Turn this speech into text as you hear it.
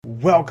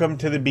Welcome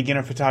to the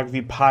Beginner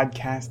Photography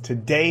Podcast.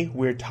 Today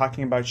we're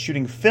talking about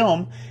shooting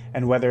film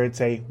and whether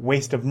it's a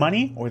waste of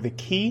money or the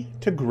key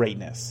to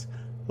greatness.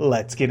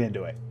 Let's get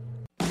into it.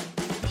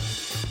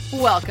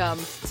 Welcome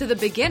to the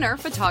Beginner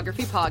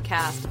Photography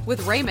Podcast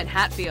with Raymond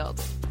Hatfield,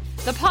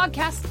 the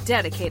podcast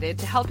dedicated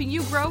to helping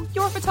you grow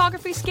your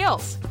photography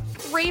skills.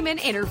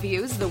 Raymond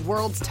interviews the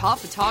world's top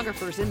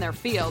photographers in their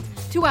field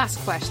to ask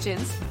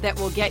questions that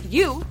will get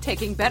you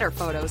taking better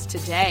photos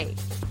today.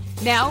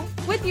 Now,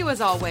 with you as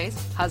always,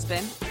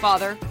 husband,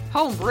 father,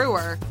 home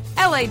brewer,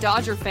 LA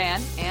Dodger fan,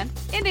 and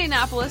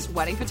Indianapolis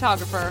wedding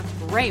photographer,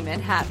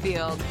 Raymond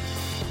Hatfield.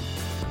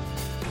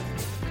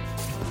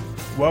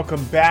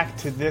 Welcome back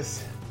to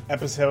this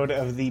episode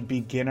of the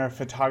Beginner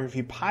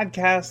Photography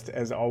Podcast.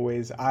 As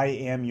always, I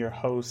am your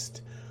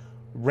host,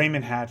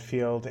 Raymond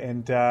Hatfield,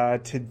 and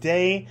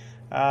today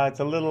it's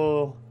a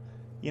little,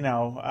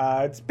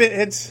 it's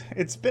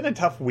been a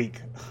tough week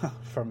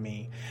for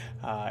me.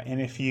 And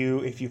if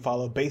you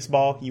follow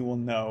baseball, you will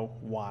know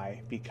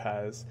why.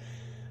 Because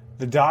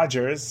the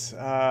Dodgers,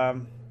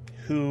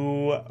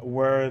 who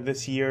were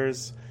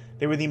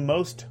they were the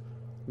most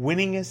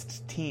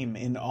winningest team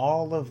in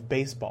all of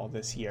baseball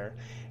this year,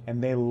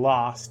 and they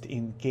lost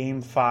in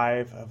Game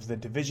 5 of the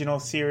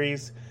divisional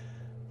series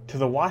to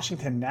the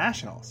Washington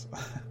Nationals.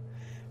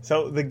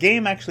 So the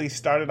game actually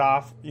started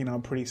off,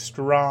 pretty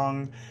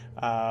strong.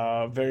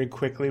 Very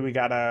quickly, we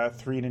got a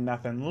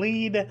 3-0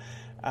 lead.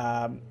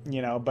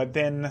 But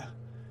then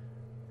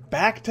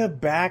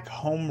back-to-back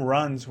home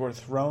runs were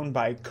thrown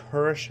by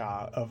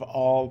Kershaw, of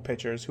all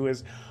pitchers, who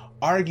is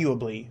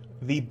arguably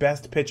the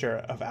best pitcher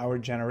of our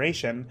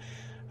generation,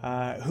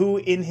 who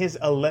in his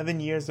 11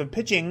 years of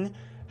pitching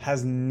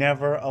has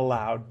never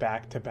allowed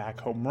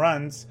back-to-back home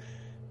runs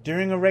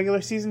during a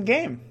regular season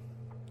game.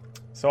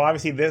 So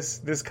obviously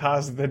this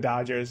caused the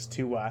Dodgers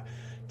to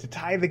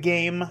tie the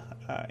game,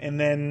 and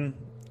then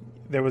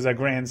there was a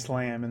grand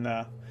slam in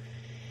the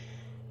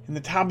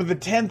top of the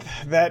 10th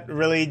that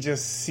really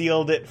just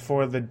sealed it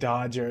for the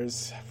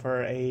Dodgers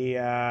for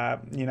a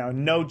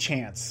no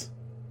chance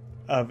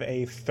of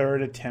a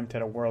third attempt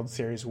at a World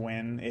Series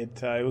win.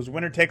 It was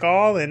winner take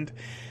all, and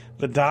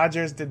the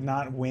Dodgers did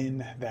not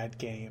win that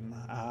game.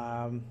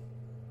 I'm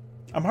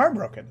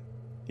heartbroken.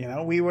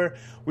 We were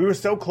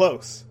so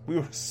close. We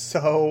were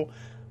so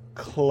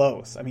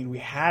close. I mean, we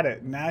had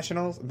it.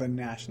 The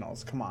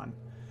Nationals. Come on,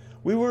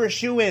 we were a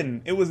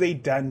shoo-in. It was a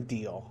done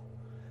deal.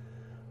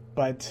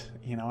 But,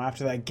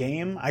 after that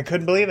game, I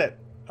couldn't believe it.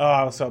 Oh,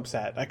 I was so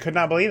upset. I could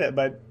not believe it.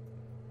 But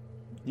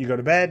you go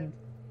to bed,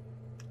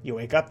 you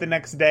wake up the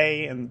next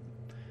day, and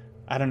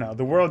I don't know.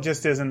 The world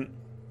just isn't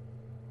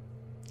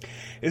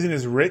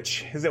as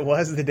rich as it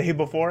was the day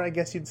before, I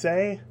guess you'd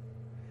say.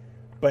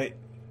 But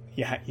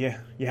you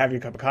have your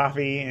cup of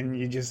coffee, and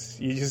you just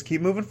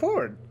keep moving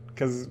forward.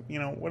 Because,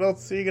 what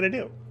else are you going to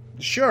do?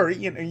 Sure,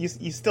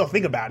 you still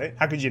think about it.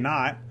 How could you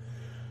not?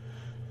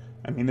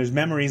 I mean, there's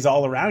memories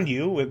all around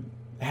you with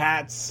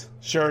hats,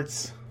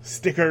 shirts,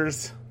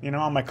 stickers,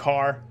 on my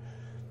car,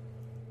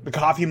 the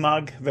coffee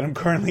mug that I'm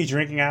currently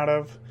drinking out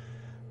of,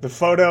 the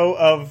photo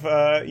of,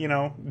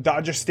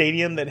 Dodger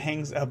Stadium that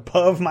hangs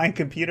above my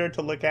computer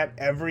to look at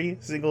every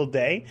single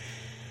day.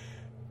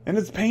 And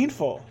it's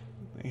painful,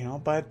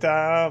 but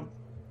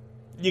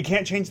you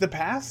can't change the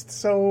past,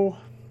 so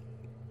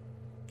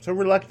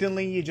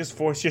reluctantly you just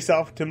force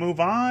yourself to move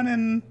on,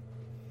 and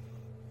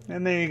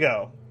there you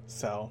go.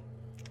 So,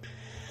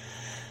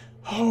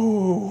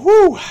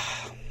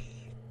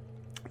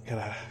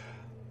 gotta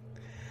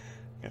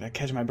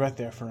catch my breath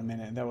there for a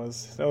minute. That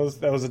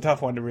was a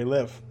tough one to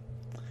relive.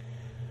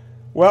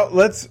 Well,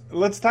 let's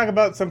talk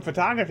about some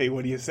photography.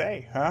 What do you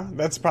say, huh?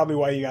 That's probably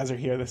why you guys are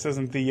here. This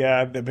isn't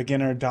the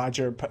beginner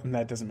Dodger.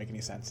 That doesn't make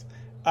any sense.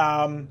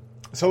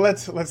 So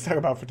let's talk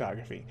about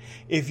photography.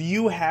 If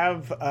you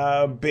have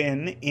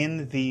been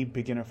in the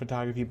Beginner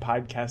Photography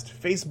Podcast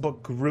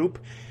Facebook group,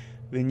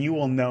 then you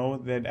will know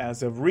that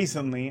as of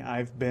recently,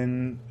 I've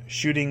been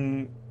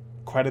shooting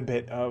quite a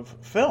bit of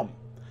film.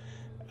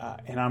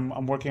 And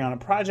I'm working on a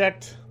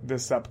project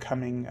this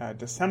upcoming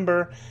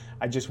December.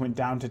 I just went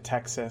down to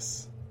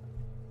Texas.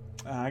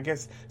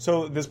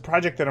 So this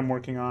project that I'm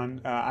working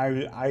on,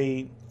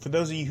 I for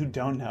those of you who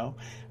don't know,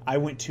 I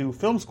went to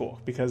film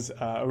school because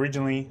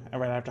originally,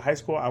 right after high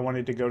school, I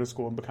wanted to go to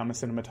school and become a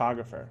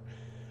cinematographer.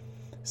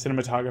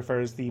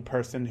 Cinematographer is the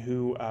person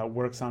who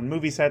works on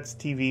movie sets,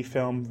 TV,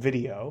 film,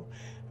 video,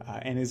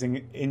 and is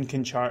in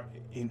control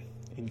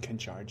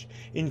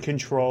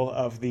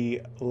of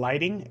the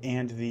lighting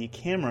and the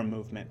camera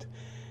movement.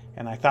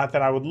 And I thought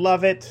that I would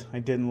love it. I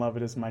didn't love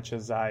it as much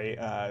as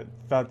I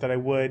thought that I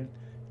would.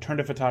 Turned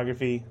to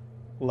photography,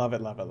 love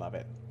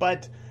it.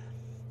 But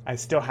I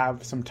still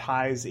have some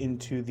ties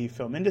into the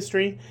film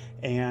industry,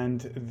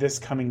 and this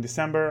coming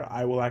December,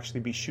 I will actually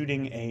be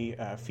shooting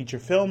a feature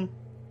film.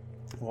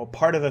 Well,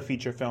 part of a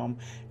feature film,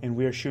 and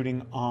we're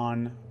shooting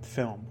on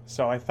film.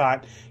 So I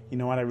thought,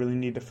 I really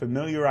need to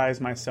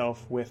familiarize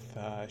myself with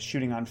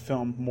shooting on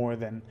film more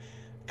than,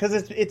 because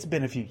it's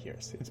been a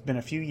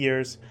few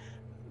years.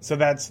 So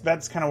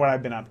that's kind of what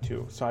I've been up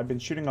to. So I've been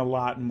shooting a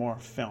lot more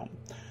film.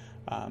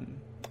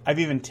 I've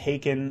even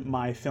taken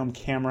my film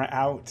camera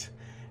out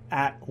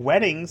at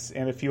weddings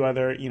and a few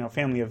other,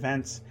 family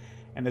events.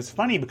 And it's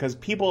funny because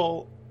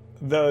people,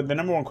 the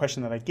number one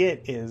question that I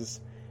get is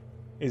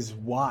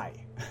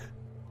why?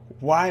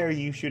 Why are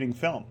you shooting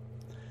film?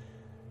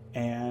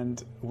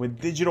 And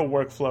with digital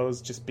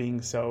workflows just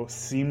being so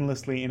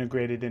seamlessly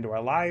integrated into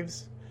our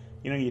lives,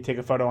 you take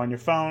a photo on your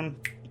phone,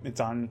 it's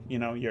on,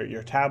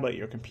 your tablet,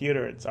 your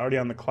computer, it's already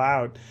on the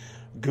cloud.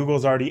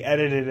 Google's already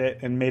edited it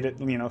and made it,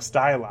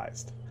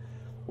 stylized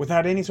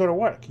without any sort of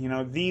work.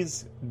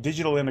 These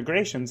digital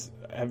integrations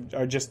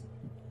are just,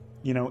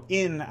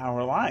 in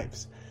our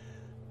lives.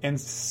 And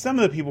some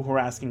of the people who are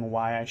asking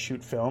why I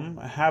shoot film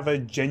have a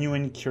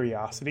genuine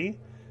curiosity.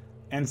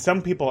 And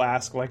some people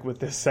ask, like, with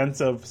this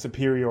sense of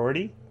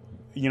superiority,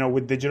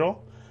 with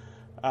digital,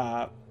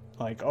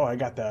 like, oh, I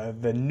got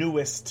the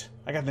newest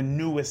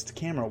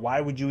camera. Why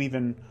would you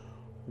even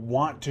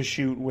want to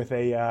shoot with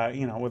a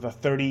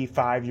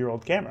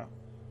 35-year-old camera?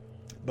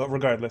 But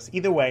regardless,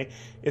 either way,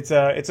 it's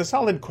a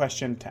solid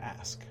question to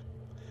ask.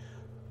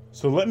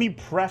 So let me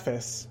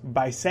preface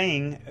by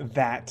saying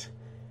that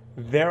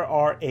there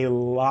are a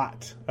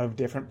lot of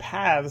different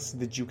paths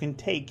that you can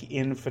take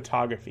in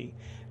photography.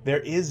 There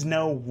is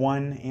no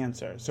one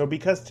answer. So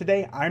because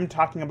today I'm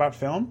talking about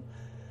film,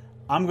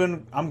 I'm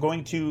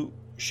going to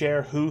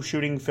share who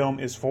shooting film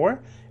is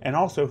for and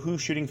also who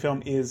shooting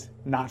film is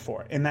not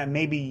for. And that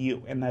may be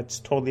you, and that's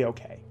totally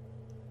okay.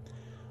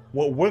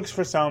 What works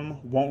for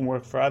some won't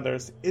work for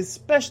others,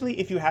 especially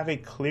if you have a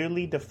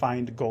clearly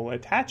defined goal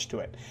attached to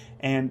it.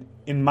 And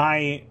in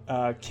my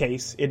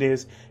case, it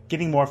is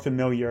getting more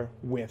familiar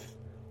with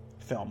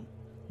film.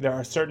 There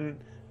are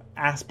certain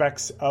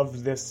aspects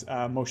of this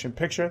motion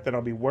picture that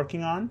I'll be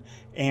working on,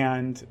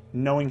 and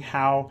knowing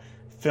how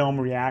film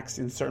reacts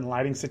in certain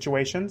lighting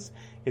situations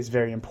is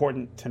very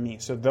important to me.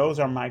 So those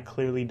are my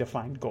clearly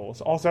defined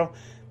goals. Also,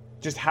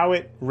 just how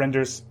it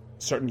renders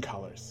certain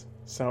colors.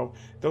 So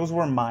those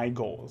were my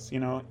goals,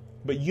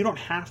 but you don't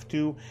have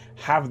to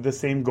have the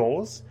same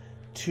goals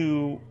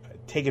to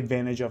take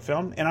advantage of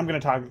film. And I'm going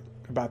to talk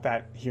about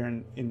that here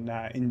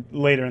in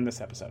later in this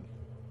episode.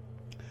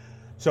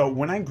 So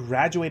when I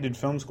graduated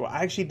film school,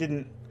 I actually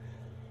didn't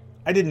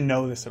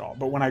know this at all.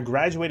 But when I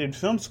graduated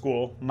film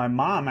school, my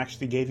mom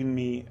actually gave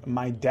me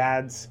my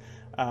dad's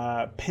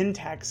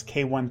Pentax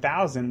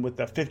K1000 with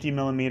the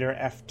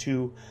 50mm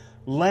f2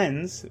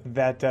 lens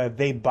that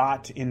they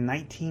bought in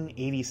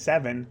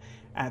 1987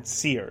 at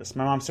Sears.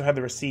 My mom still had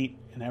the receipt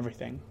and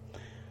everything.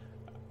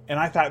 And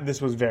I thought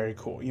this was very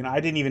cool. I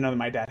didn't even know that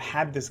my dad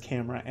had this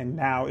camera, and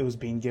now it was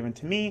being given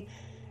to me.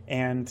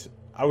 And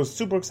I was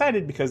super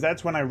excited because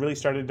that's when I really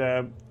started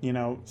to,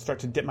 start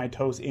to dip my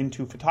toes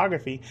into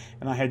photography.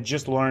 And I had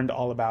just learned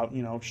all about,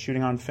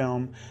 shooting on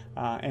film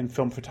and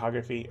film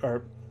photography,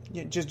 or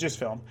just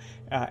film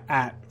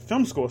at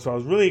film school. So I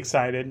was really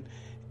excited.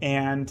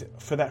 And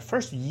for that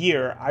first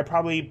year, I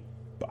probably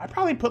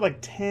put like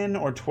 10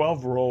 or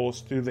 12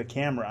 rolls through the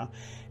camera,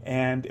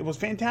 and it was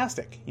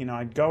fantastic.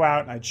 I'd go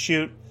out, I'd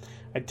shoot,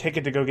 I'd take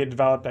it to go get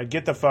developed, I'd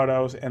get the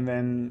photos, and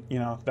then,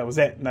 that was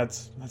it. And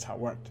that's how it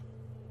worked.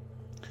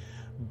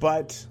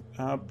 But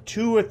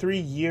 2 or 3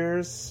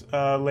 years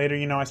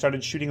later, I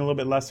started shooting a little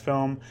bit less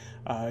film.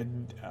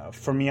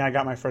 For me, I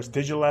got my first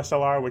digital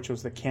SLR, which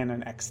was the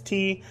Canon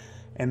XT.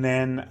 And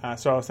then,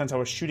 so since I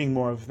was shooting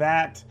more of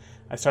that,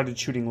 I started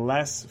shooting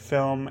less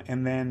film,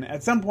 and then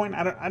at some point,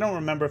 I don't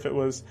remember if it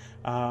was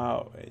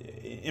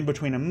in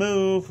between a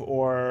move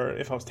or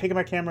if I was taking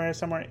my camera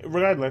somewhere.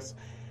 Regardless,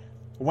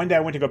 one day I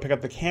went to go pick up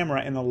the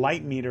camera, and the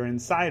light meter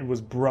inside was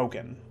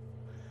broken.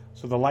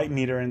 So the light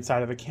meter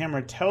inside of the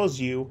camera tells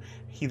you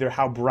either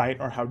how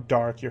bright or how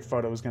dark your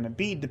photo is going to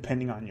be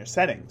depending on your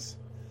settings.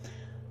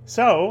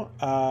 So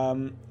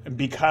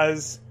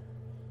because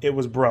it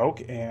was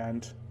broke,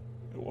 and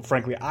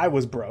frankly, I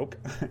was broke.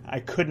 I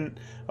couldn't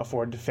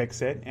afford to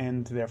fix it,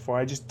 and therefore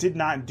I just did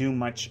not do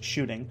much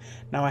shooting.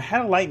 Now, I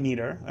had a light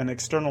meter, an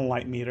external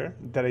light meter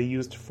that I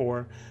used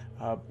for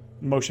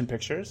motion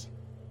pictures,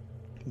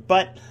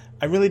 but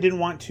I really didn't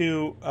want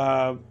to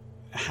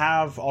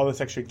have all this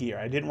extra gear.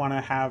 I didn't want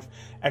to have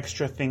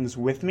extra things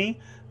with me,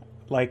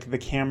 like the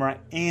camera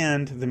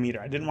and the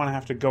meter. I didn't want to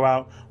have to go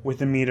out with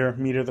the meter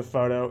the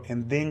photo,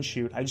 and then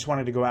shoot. I just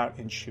wanted to go out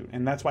and shoot,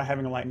 and that's why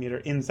having a light meter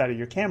inside of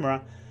your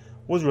camera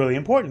was really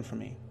important for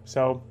me.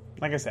 So,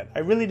 like I said, I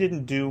really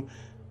didn't do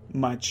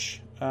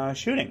much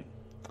shooting.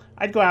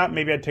 I'd go out,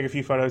 maybe I'd take a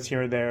few photos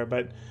here or there,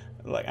 but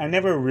I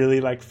never really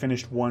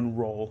finished one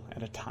roll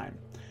at a time.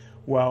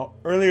 Well,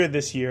 earlier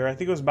this year, I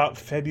think it was about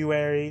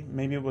February,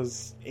 maybe it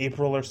was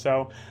April or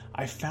so,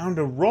 I found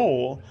a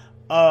roll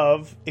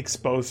of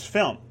exposed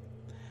film.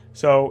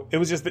 So it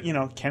was just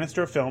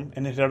canister of film,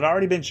 and it had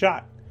already been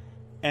shot.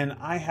 And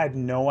I had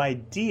no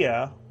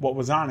idea what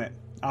was on it,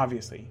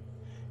 obviously.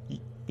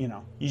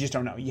 You just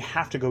don't know. You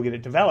have to go get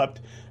it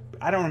developed.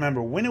 I don't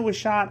remember when it was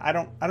shot. I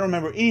don't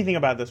remember anything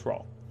about this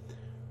roll.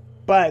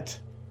 But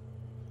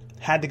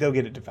had to go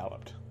get it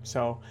developed.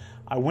 So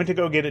I went to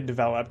go get it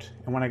developed,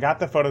 and when I got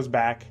the photos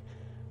back,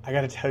 I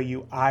got to tell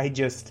you, I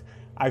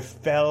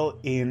fell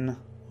in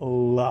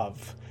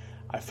love.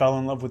 I fell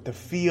in love with the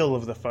feel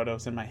of the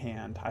photos in my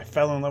hand. I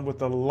fell in love with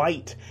the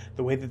light,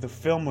 the way that the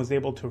film was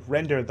able to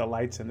render the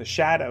lights and the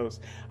shadows.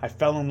 I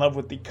fell in love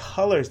with the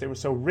colors. They were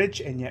so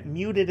rich and yet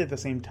muted at the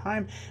same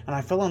time. And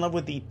I fell in love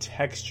with the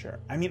texture.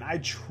 I mean, I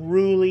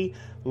truly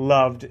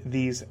loved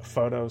these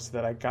photos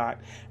that I got.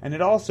 And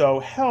it also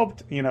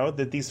helped,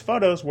 that these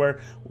photos were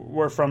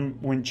from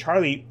when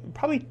Charlie,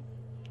 probably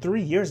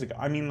 3 years ago.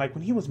 I mean, like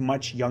when he was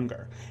much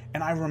younger.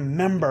 And I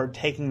remember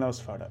taking those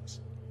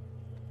photos.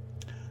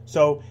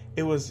 So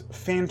it was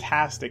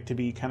fantastic to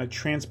be kind of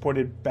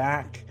transported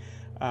back,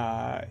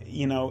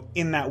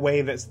 in that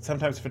way that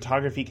sometimes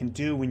photography can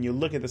do. When you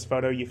look at this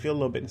photo, you feel a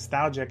little bit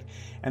nostalgic.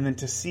 And then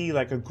to see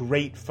like a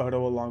great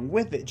photo along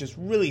with it just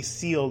really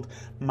sealed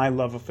my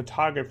love of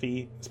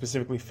photography,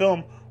 specifically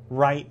film,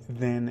 right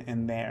then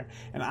and there.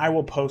 And I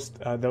will post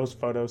those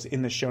photos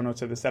in the show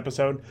notes of this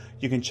episode.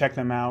 You can check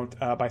them out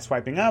by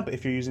swiping up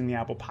if you're using the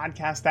Apple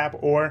Podcast app,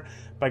 or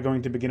by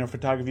going to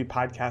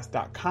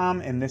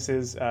beginnerphotographypodcast.com. And this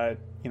is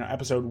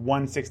episode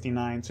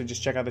 169. So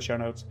just check out the show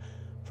notes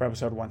for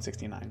episode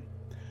 169.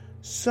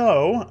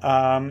 So,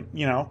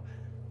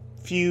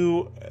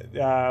 few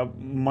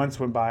months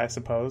went by, I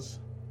suppose,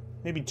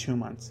 maybe 2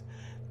 months.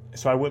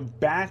 So I went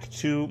back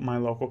to my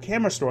local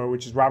camera store,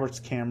 which is Robert's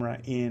Camera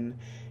in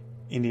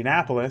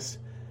Indianapolis,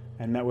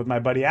 and met with my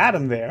buddy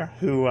Adam there,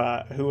 who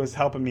was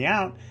helping me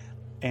out.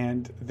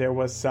 And there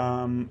was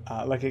some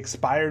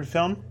expired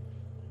film,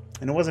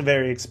 and it wasn't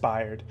very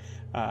expired.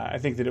 I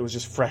think that it was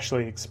just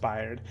freshly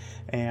expired.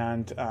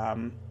 And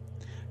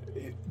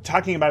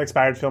talking about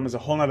expired film is a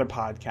whole nother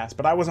podcast,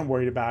 but I wasn't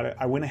worried about it.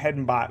 I went ahead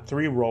and bought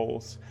 3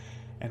 rolls,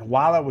 and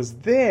while I was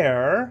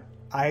there,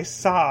 I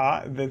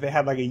saw that they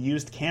had like a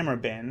used camera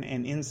bin,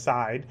 and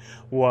inside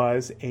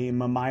was a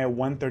Mamiya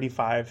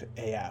 135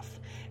 AF.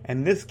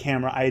 And this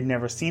camera I had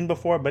never seen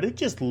before, but it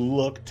just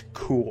looked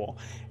cool.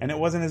 And it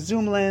wasn't a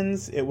zoom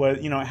lens. It was,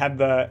 it had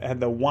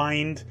the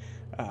wind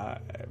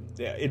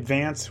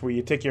advance, where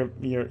you take your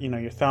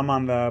thumb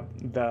on the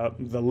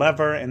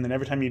lever, and then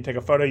every time you take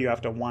a photo, you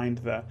have to wind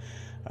the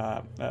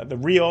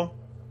reel.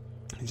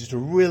 It's just a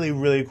really,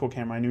 really cool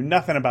camera. I knew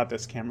nothing about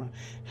this camera.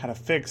 Had a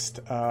fixed,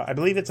 I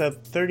believe it's a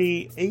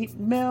 38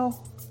 mil,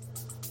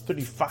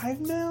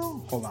 35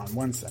 mil. Hold on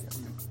one second.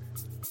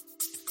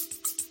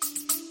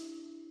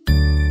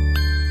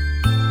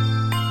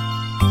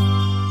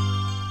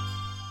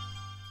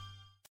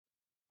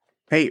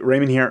 Hey,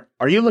 Raymond here.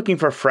 Are you looking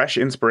for fresh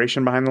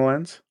inspiration behind the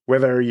lens?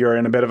 Whether you're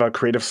in a bit of a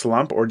creative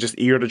slump or just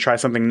eager to try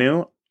something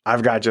new,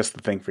 I've got just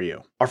the thing for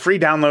you. Our free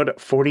download,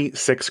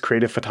 46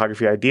 Creative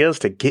Photography Ideas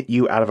to Get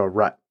You Out of a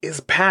Rut, is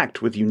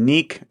packed with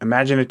unique,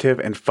 imaginative,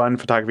 and fun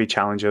photography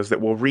challenges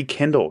that will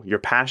rekindle your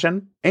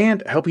passion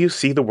and help you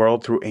see the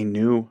world through a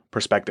new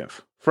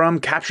perspective. From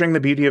capturing the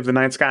beauty of the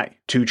night sky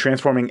to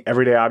transforming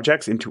everyday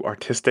objects into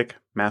artistic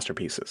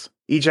masterpieces.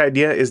 Each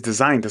idea is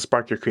designed to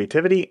spark your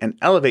creativity and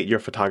elevate your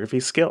photography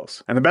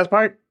skills. And the best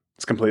part?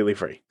 It's completely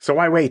free. So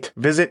why wait?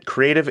 Visit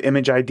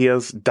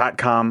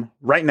creativeimageIdeas.com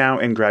right now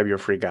and grab your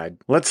free guide.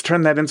 Let's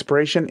turn that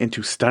inspiration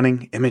into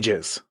stunning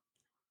images.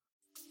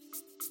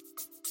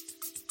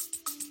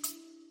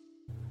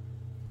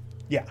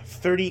 Yeah,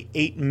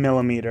 38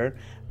 millimeter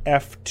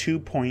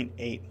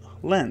f2.8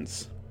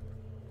 lens.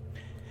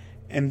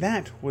 And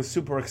that was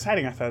super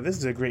exciting. I thought, this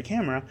is a great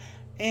camera.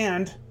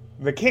 And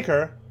the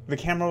kicker, the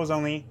camera was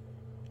only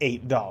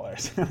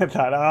 $8. I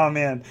thought, oh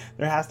man,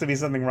 there has to be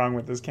something wrong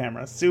with this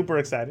camera. Super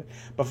excited.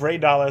 But for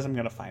 $8, I'm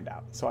going to find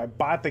out. So I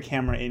bought the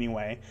camera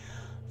anyway,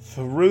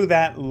 threw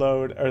that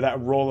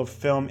roll of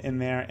film in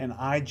there, and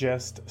I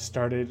just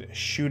started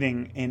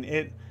shooting.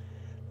 And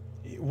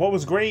what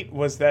was great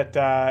was that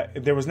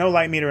there was no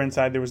light meter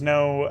inside. There was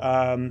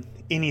no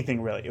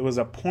anything really. It was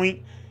a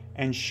point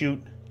and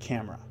shoot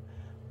camera.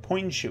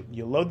 Point and shoot.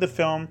 You load the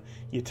film,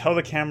 you tell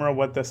the camera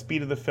what the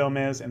speed of the film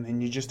is, and then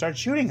you just start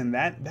shooting, and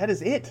that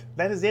is it.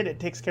 That is it. It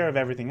takes care of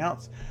everything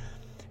else.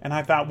 And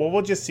I thought, well,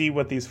 we'll just see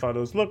what these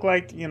photos look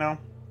like,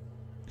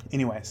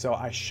 Anyway, so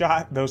I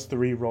shot those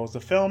 3 rolls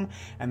of film,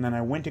 and then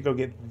I went to go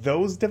get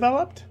those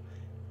developed.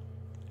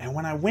 And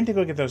when I went to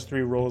go get those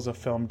 3 rolls of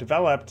film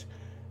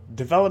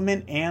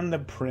development and the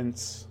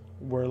prints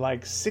were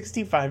like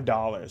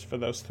 $65 for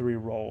those 3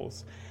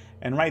 rolls.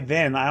 And right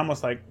then, I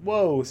almost like,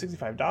 whoa,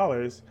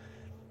 $65?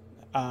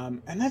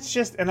 And that's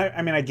just, and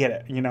I get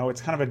it.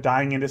 It's kind of a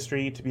dying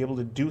industry. To be able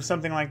to do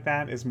something like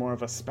that is more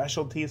of a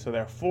specialty, so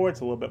therefore it's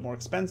a little bit more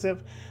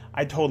expensive.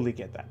 I totally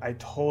get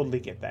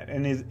that.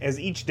 And as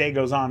each day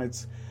goes on,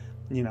 it's,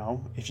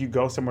 if you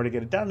go somewhere to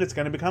get it done, it's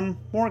going to become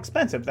more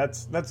expensive.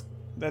 That's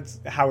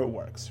how it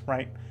works,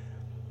 right?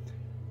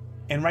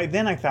 And right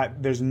then I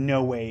thought, there's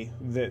no way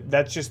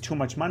that's just too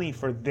much money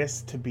for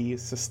this to be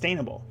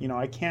sustainable.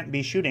 I can't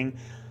be shooting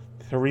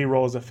 3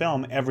 rolls of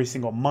film every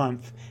single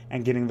month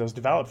and getting those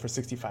developed for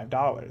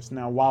 $65.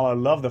 Now, while I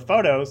love the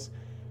photos,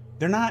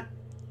 they're not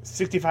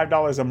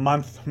 $65 a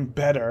month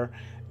better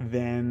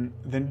than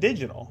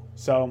digital.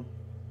 So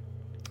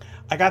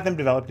I got them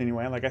developed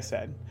anyway, like I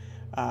said.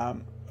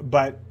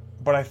 But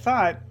I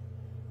thought,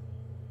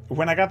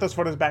 when I got those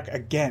photos back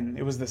again,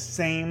 it was the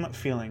same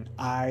feeling.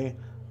 I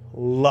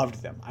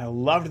loved them. I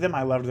loved them.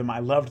 I loved them. I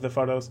loved the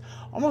photos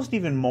almost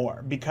even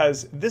more,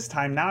 because this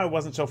time now I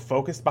wasn't so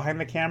focused behind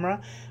the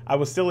camera. I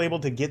was still able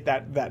to get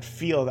that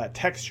feel, that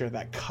texture,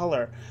 that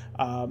color,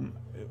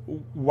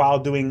 while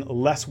doing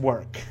less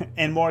work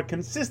and more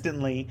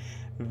consistently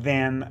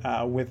than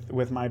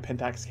with my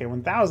Pentax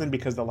K1000,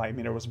 because the light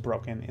meter was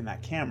broken in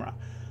that camera.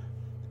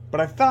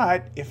 But I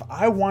thought, if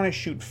I want to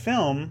shoot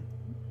film,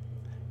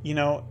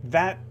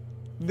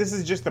 this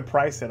is just the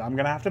price that I'm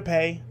going to have to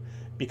pay,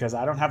 because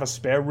I don't have a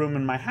spare room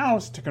in my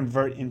house to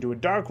convert into a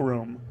dark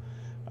room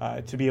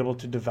to be able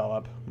to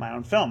develop my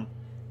own film.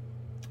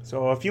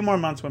 So a few more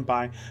months went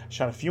by,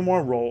 shot a few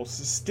more rolls,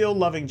 still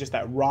loving just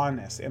that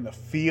rawness and the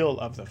feel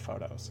of the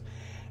photos.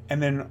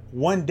 And then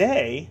one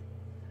day,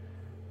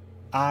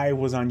 I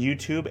was on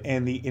YouTube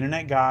and the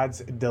internet gods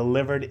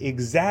delivered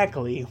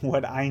exactly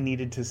what I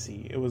needed to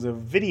see. It was a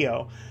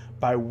video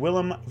by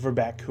Willem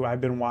Verbeek, who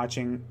I've been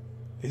watching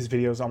his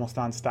videos almost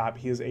nonstop.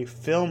 He is a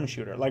film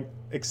shooter, like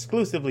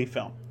exclusively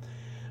film.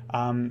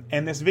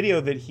 And this video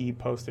that he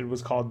posted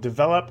was called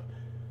Develop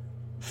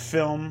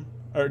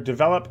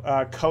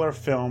Color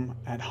Film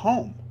at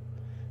Home.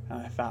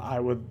 And I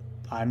thought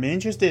I'm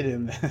interested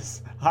in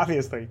this.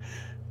 Obviously,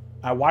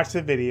 I watched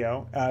the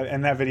video,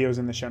 and that video is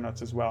in the show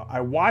notes as well.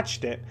 I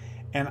watched it,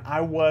 and I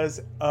was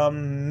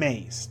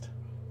amazed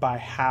by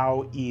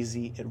how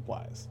easy it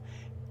was.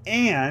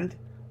 And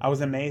I was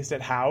amazed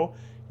at how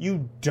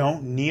you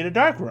don't need a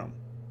darkroom.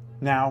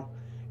 Now,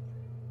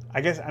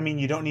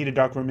 you don't need a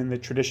darkroom in the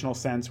traditional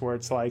sense where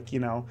it's like,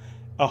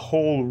 a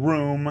whole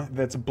room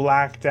that's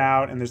blacked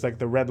out and there's like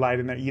the red light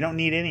in there. You don't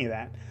need any of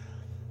that.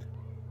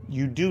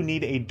 You do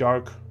need a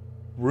dark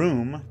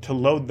room to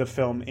load the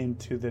film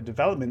into the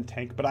development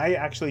tank, but I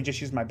actually just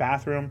used my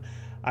bathroom.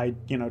 I,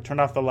 turned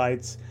off the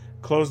lights,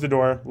 closed the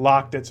door,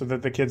 locked it so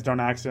that the kids don't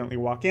accidentally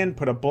walk in,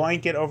 put a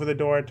blanket over the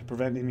door to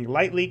prevent any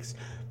light leaks,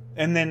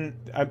 and then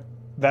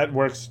that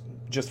works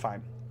just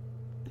fine.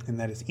 And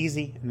that is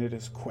easy and it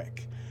is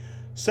quick.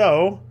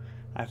 So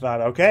I thought,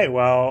 okay,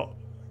 well,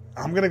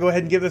 I'm going to go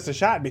ahead and give this a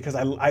shot, because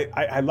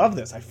I love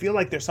this. I feel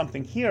like there's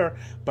something here,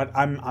 but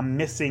I'm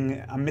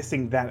missing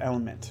that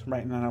element,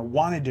 right? And I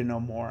wanted to know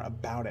more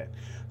about it.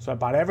 So I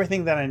bought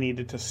everything that I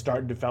needed to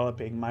start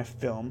developing my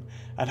film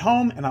at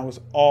home, and I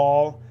was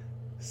all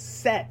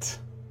set.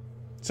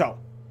 So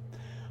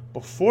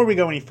before we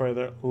go any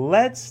further,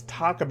 let's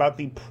talk about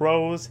the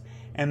pros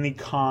and the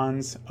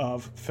cons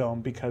of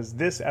film, because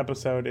this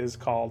episode is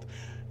called,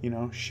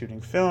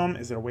 shooting film.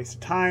 Is it a waste of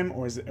time,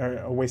 or is it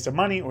a waste of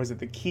money, or is it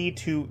the key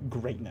to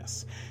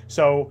greatness?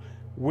 So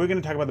we're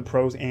going to talk about the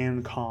pros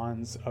and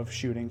cons of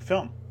shooting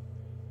film.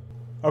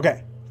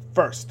 Okay,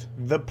 first,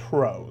 the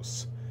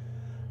pros.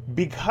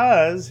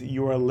 Because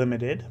you are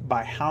limited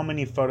by how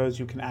many photos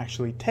you can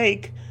actually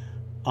take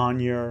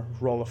on your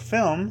roll of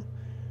film,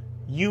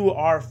 you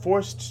are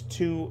forced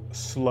to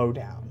slow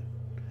down.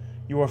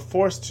 You are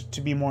forced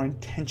to be more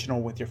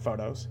intentional with your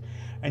photos,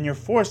 and you're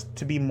forced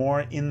to be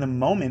more in the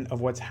moment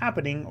of what's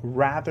happening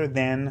rather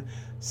than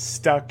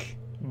stuck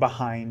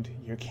behind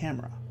your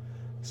camera.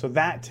 So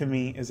that to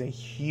me is a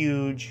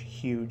huge,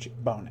 huge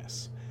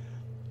bonus.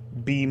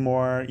 Be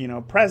more,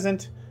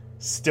 present,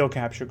 still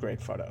capture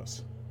great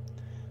photos.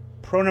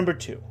 Pro number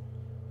 2,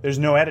 there's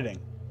no editing.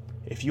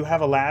 If you have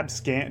a lab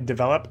scan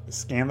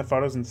the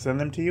photos and send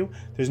them to you,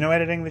 there's no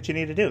editing that you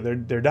need to do.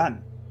 They're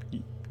done.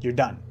 You're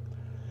done.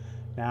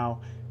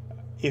 Now,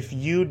 if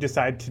you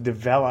decide to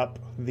develop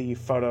the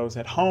photos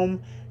at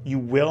home, you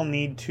will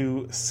need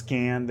to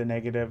scan the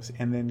negatives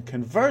and then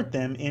convert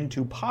them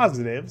into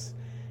positives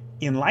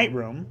in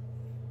Lightroom.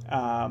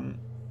 And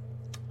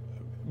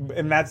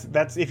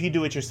that's if you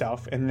do it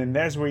yourself. And then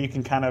there's where you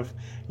can kind of,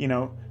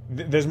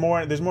 there's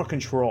more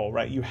control,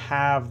 right? You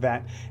have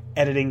that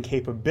editing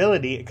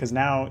capability, because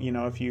now,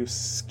 if you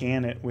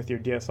scan it with your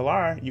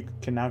DSLR, you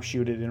can now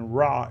shoot it in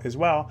RAW as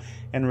well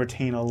and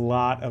retain a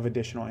lot of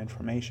additional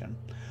information.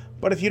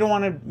 But if you don't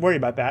want to worry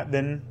about that,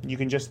 then you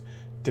can just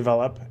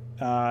develop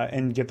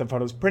and get the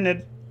photos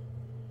printed.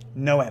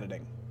 No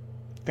editing.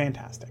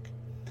 Fantastic.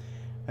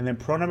 And then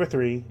pro number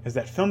 3 is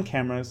that film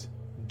cameras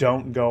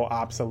don't go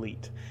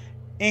obsolete.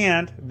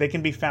 And they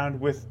can be found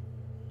with,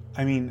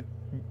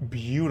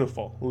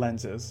 beautiful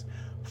lenses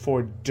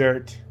for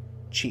dirt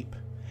cheap.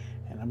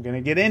 And I'm going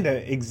to get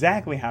into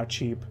exactly how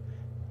cheap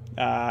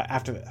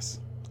after this.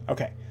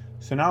 Okay,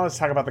 so now let's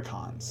talk about the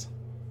cons.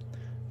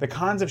 The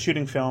cons of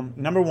shooting film,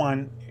 number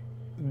 1,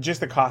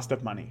 just the cost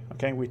of money.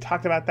 Okay, we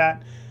talked about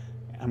that.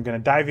 I'm going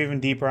to dive even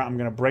deeper. I'm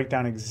going to break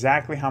down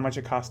exactly how much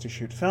it costs to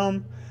shoot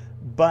film.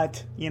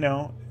 But,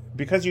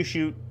 because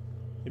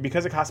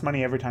it costs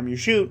money every time you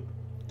shoot,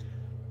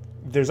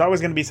 there's always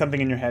going to be something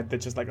in your head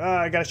that's just like,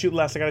 I got to shoot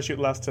less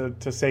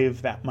to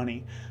save that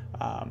money.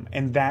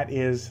 And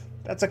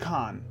that's a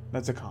con.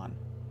 That's a con.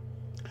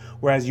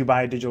 Whereas you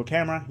buy a digital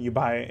camera, you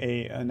buy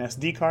an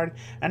SD card,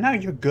 and now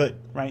you're good,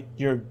 right?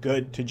 You're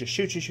good to just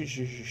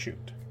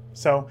shoot.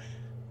 So,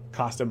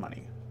 cost of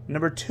money.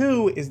 Number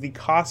 2 is the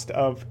cost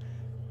of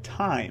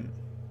time.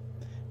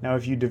 Now,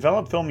 if you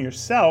develop film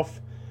yourself,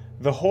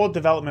 The whole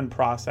development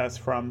process,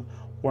 from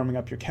warming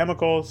up your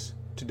chemicals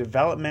to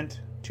development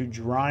to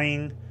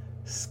drying,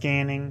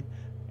 scanning,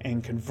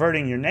 and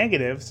converting your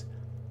negatives,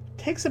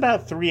 takes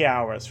about 3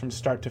 hours from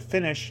start to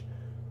finish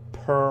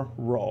per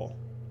roll.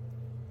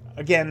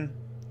 Again,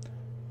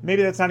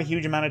 maybe that's not a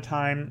huge amount of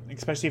time,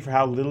 especially for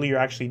how little you're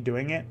actually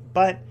doing it,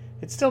 but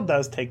it still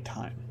does take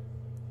time.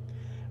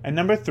 And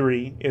number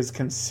 3 is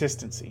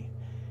consistency.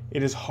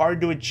 It is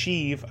hard to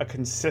achieve a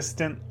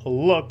consistent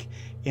look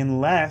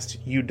unless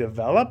you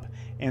develop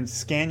and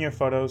scan your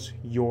photos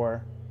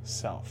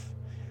yourself.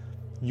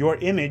 Your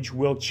image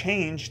will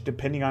change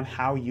depending on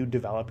how you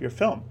develop your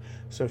film.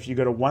 So if you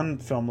go to one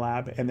film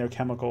lab and their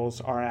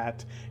chemicals are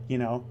at,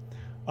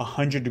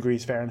 100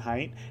 degrees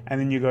Fahrenheit, and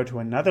then you go to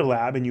another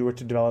lab and you were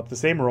to develop the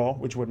same roll,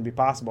 which wouldn't be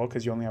possible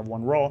because you only have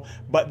one roll,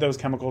 but those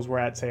chemicals were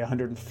at, say,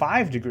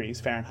 105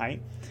 degrees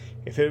Fahrenheit,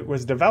 if it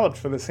was developed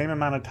for the same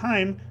amount of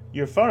time,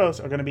 your photos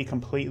are going to be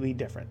completely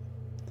different.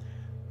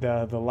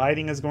 The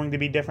lighting is going to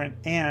be different,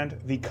 and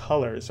the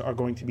colors are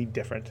going to be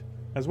different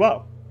as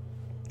well.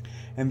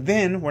 And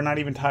then we're not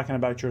even talking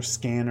about your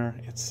scanner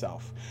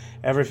itself.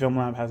 Every film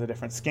lab has a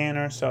different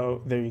scanner,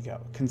 so there you go.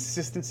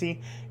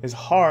 Consistency is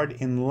hard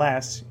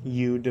unless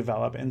you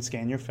develop and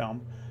scan your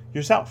film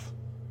yourself.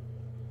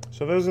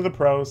 So those are the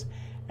pros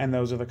and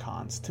those are the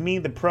cons. To me,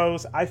 the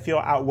pros, I feel,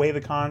 outweigh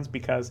the cons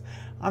because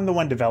I'm the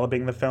one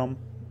developing the film.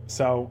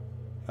 So,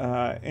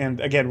 and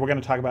again, we're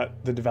going to talk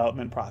about the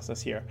development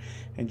process here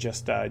in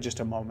just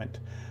a moment.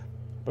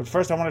 But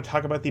first, I want to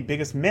talk about the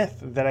biggest myth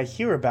that I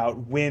hear about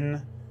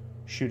when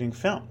shooting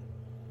film.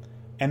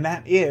 And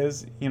that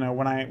is,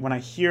 when I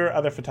hear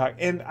other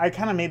photographers, and I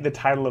kind of made the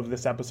title of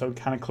this episode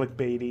kind of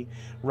clickbaity,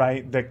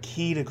 right? The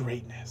key to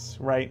greatness,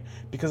 right?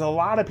 Because a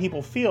lot of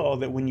people feel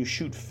that when you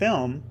shoot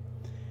film,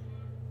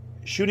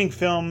 shooting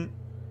film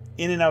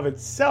in and of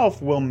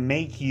itself will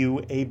make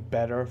you a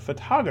better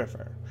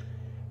photographer.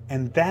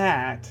 And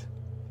that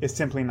is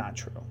simply not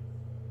true.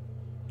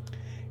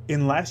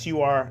 Unless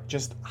you are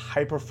just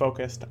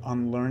hyper-focused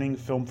on learning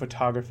film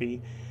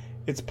photography,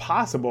 it's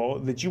possible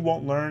that you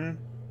won't learn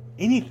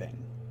anything.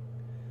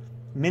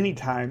 Many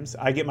times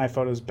I get my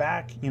photos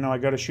back, I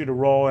go to shoot a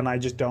roll and I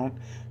just don't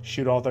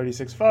shoot all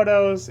 36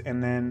 photos,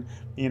 and then,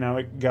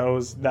 it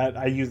goes that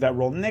I use that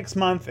roll next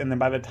month, and then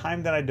by the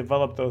time that I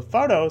develop those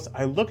photos,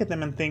 I look at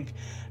them and think,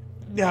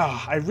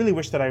 I really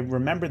wish that I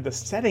remembered the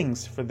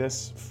settings for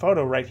this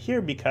photo right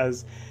here,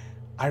 because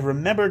I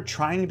remember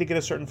trying to get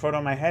a certain photo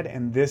in my head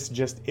and this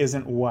just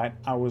isn't what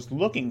I was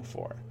looking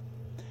for.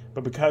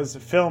 But because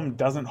film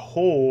doesn't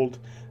hold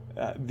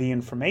the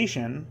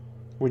information,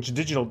 which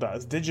digital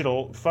does,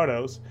 digital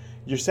photos,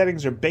 your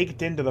settings are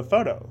baked into the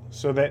photo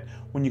so that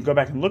when you go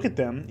back and look at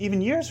them,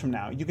 even years from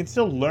now, you can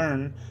still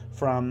learn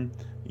from,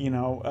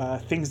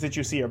 things that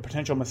you see or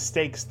potential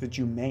mistakes that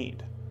you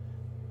made.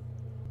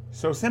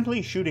 So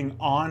simply shooting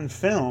on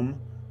film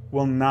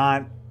will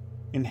not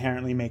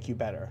inherently make you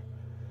better.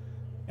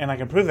 And I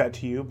can prove that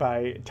to you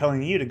by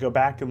telling you to go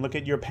back and look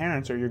at your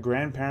parents' or your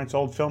grandparents'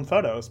 old film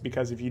photos,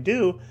 because if you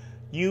do,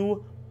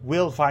 you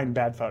will find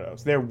bad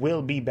photos. There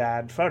will be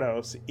bad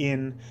photos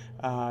in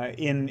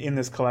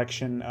this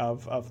collection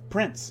of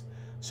prints.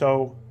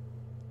 So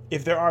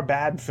if there are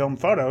bad film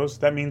photos,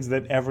 that means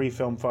that every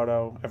film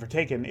photo ever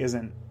taken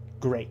isn't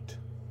great,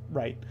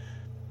 right?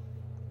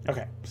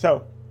 Okay,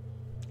 so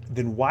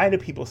then why do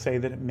people say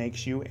that it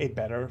makes you a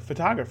better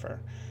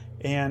photographer?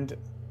 And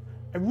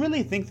I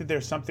really think that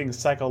there's something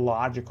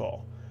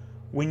psychological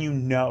when you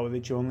know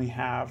that you only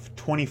have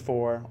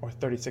 24 or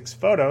 36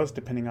 photos,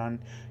 depending on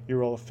your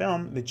roll of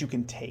film, that you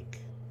can take.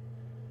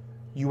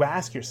 You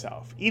ask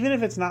yourself, even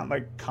if it's not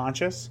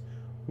conscious,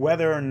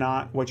 whether or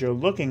not what you're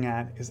looking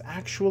at is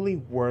actually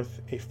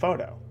worth a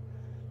photo.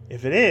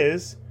 If it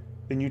is,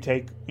 then you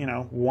take,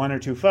 1 or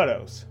 2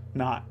 photos,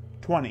 not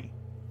 20.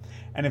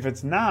 And if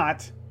it's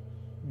not,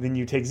 then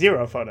you take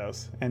 0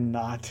 photos and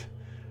not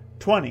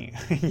 20,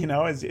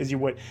 as you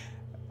would.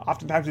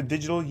 Oftentimes with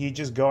digital, you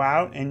just go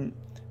out and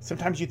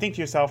sometimes you think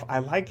to yourself, I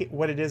like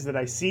what it is that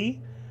I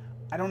see.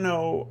 I don't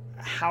know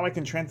how I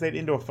can translate it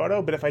into a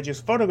photo, but if I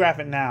just photograph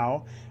it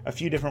now a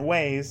few different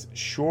ways,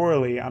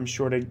 surely I'm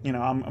sure to,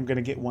 I'm going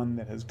to get one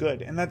that is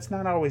good. And that's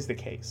not always the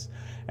case.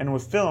 And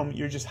with film,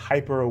 you're just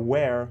hyper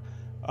aware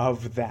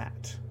of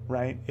that,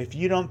 right? If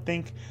you don't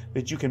think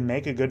that you can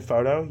make a good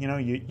photo,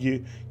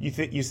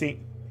 you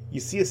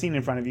see a scene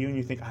in front of you and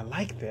you think, I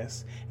like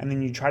this, and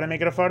then you try to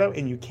make it a photo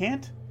and you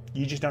can't,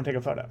 you just don't take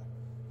a photo.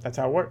 That's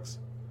how it works.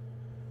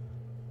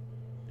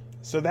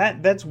 So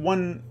that's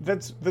one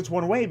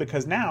way,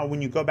 because now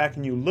when you go back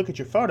and you look at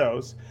your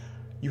photos,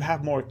 you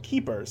have more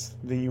keepers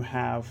than you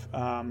have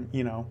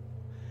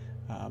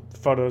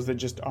photos that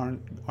just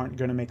aren't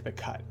going to make the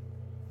cut.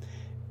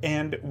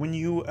 And when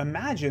you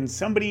imagine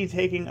somebody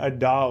taking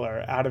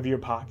 $1 out of your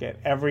pocket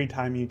every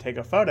time you take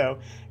a photo,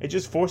 it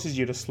just forces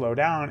you to slow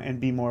down and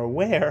be more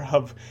aware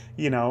of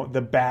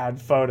the bad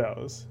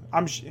photos.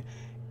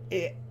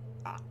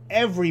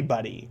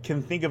 Everybody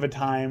can think of a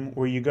time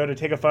where you go to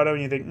take a photo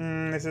and you think,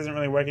 this isn't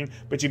really working,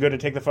 but you go to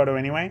take the photo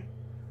anyway.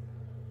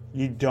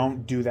 You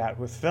don't do that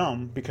with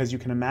film, because you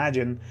can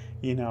imagine,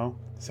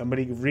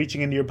 somebody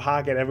reaching into your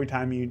pocket every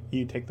time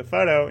you take the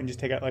photo and just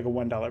take out like a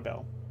 $1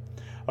 bill.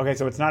 Okay,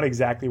 so it's not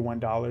exactly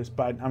 $1,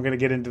 but I'm going to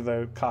get into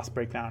the cost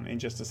breakdown in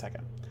just a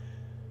second.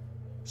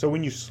 So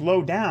when you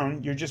slow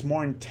down, you're just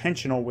more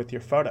intentional with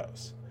your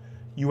photos.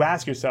 You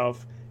ask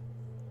yourself,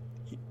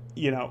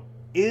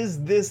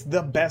 is this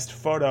the best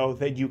photo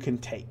that you can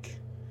take?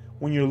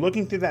 When you're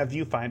looking through that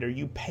viewfinder,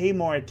 you pay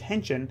more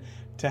attention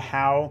to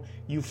how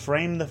you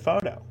frame the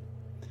photo.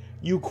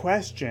 You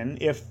question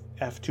if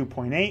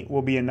f2.8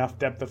 will be enough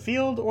depth of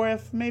field, or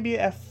if maybe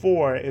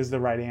f4 is the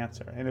right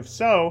answer. And if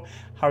so,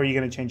 how are you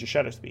going to change your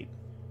shutter speed?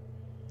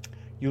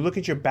 You look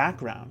at your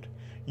background.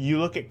 You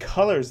look at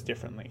colors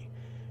differently.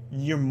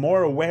 You're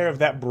more aware of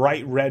that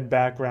bright red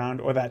background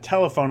or that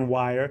telephone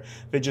wire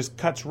that just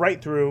cuts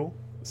right through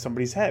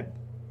somebody's head.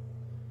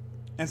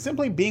 And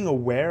simply being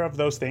aware of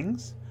those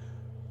things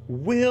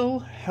will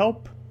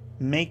help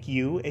make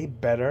you a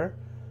better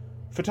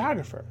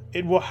photographer.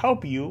 It will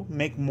help you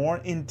make more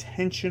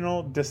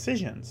intentional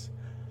decisions,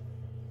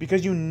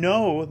 because you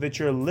know that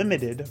you're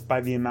limited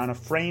by the amount of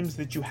frames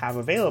that you have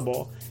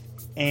available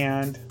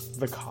and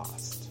the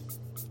cost.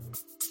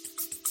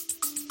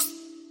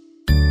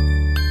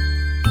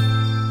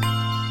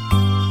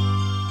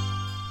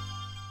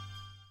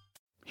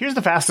 Here's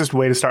the fastest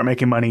way to start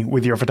making money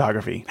with your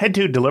photography. Head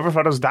to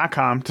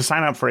deliverphotos.com to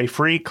sign up for a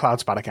free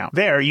CloudSpot account.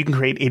 There, you can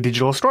create a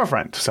digital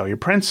storefront to sell your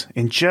prints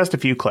in just a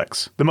few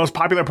clicks. The most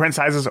popular print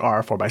sizes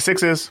are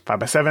 4x6s,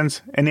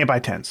 5x7s, and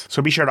 8x10s,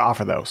 so be sure to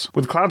offer those.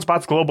 With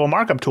CloudSpot's global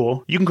markup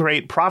tool, you can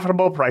create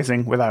profitable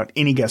pricing without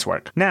any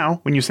guesswork.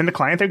 Now, when you send a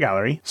client their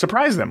gallery,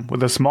 surprise them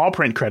with a small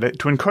print credit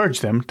to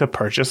encourage them to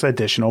purchase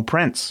additional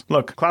prints.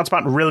 Look,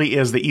 CloudSpot really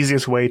is the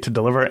easiest way to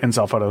deliver and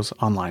sell photos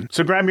online.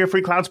 So grab your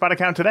free CloudSpot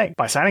account today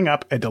by signing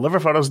up at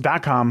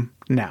deliverphotos.com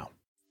now.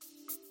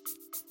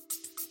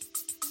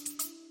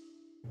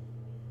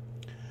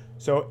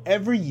 So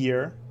every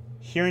year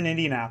here in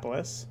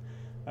Indianapolis,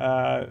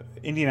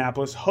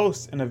 Indianapolis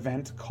hosts an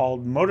event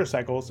called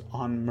Motorcycles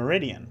on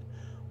Meridian,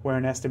 where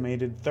an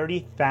estimated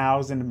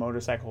 30,000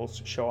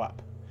 motorcycles show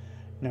up.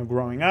 Now,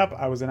 growing up,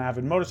 I was an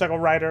avid motorcycle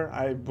rider.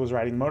 I was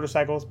riding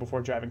motorcycles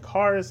before driving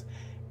cars,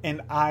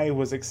 and I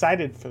was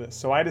excited for this.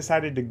 So I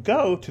decided to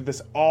go to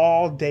this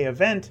all-day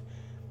event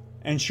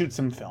and shoot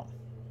some film.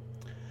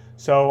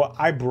 So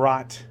I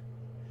brought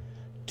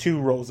 2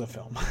 rolls of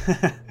film,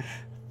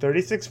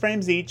 36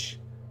 frames each,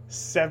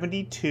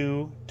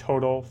 72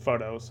 total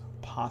photos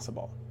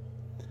possible.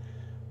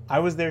 I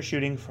was there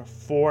shooting for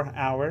 4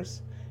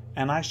 hours,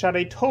 and I shot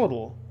a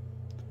total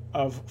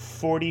of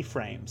 40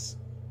 frames.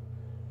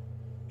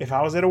 If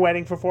I was at a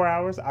wedding for 4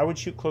 hours, I would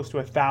shoot close to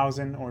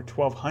 1,000 or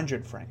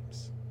 1,200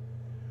 frames.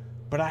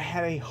 But I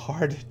had a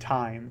hard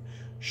time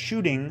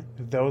shooting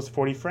those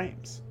 40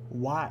 frames.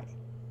 Why?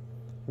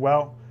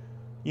 Well,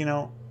 you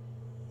kind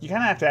of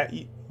have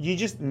to, you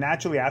just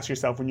naturally ask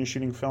yourself when you're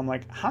shooting film,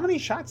 like, how many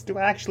shots do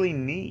I actually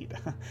need?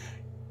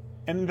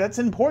 And that's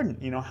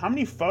important. How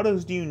many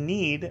photos do you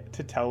need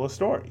to tell a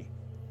story?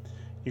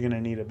 You're going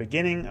to need a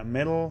beginning, a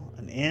middle,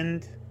 an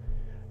end.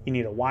 You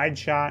need a wide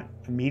shot,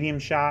 a medium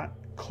shot,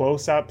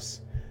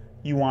 close-ups.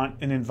 You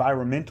want an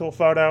environmental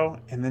photo,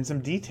 and then some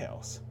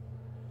details.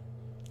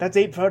 That's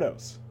 8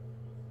 photos,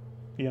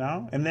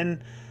 And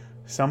then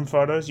some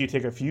photos, you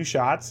take a few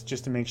shots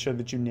just to make sure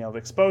that you nailed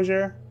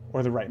exposure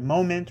or the right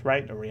moment,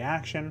 right? A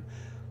reaction,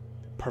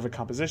 perfect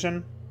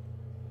composition.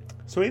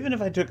 So even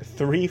if I took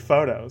 3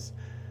 photos,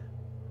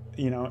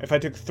 if I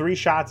took 3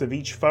 shots of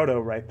each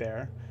photo right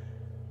there,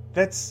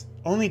 that's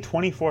only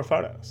 24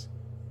 photos.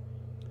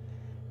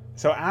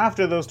 So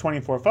after those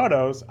 24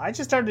 photos, I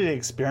just started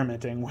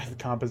experimenting with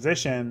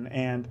composition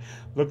and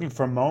looking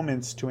for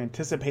moments to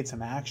anticipate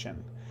some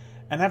action.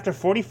 And after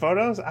 40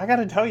 photos, I got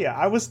to tell you,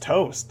 I was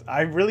toast.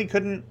 I really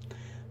couldn't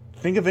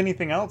think of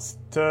anything else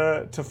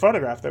to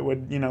photograph that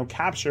would,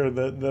 capture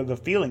the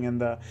feeling and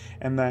the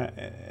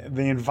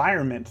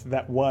environment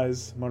that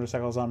was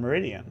Motorcycles on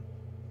Meridian.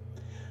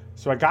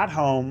 So I got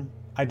home,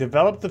 I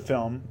developed the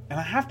film, and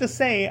I have to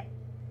say,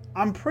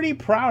 I'm pretty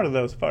proud of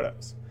those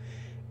photos.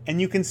 And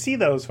you can see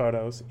those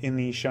photos in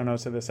the show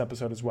notes of this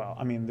episode as well.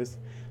 I mean, this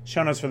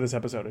show notes for this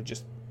episode are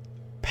just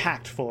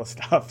packed full of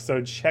stuff,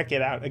 so check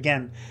it out.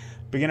 Again,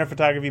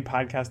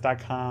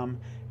 beginnerphotographypodcast.com,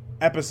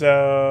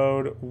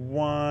 episode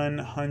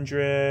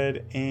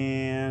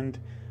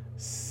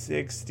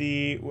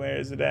 160, where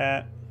is it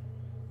at?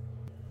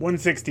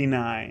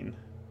 169.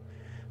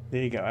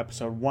 There you go,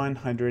 episode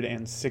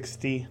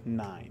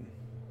 169.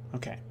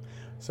 Okay,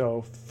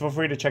 so feel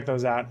free to check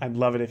those out. I'd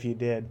love it if you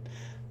did.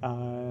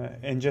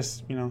 And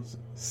just,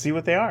 see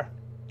what they are.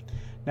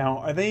 Now,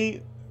 are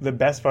they the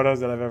best photos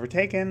that I've ever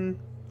taken?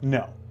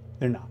 No,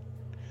 they're not.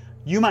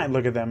 You might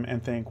look at them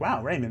and think,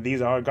 wow, Raymond,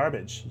 these are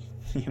garbage,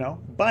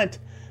 but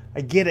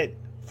I get it.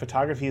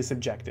 Photography is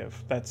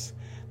subjective. That's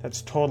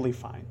totally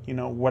fine.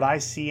 What I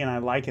see and I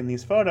like in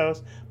these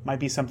photos might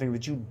be something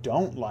that you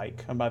don't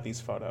like about these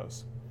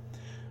photos.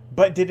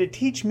 But did it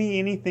teach me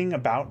anything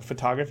about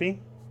photography?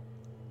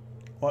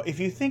 Well, if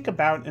you think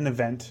about an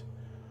event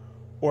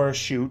or a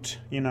shoot,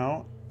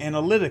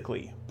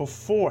 analytically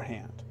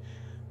beforehand.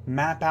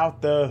 Map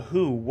out the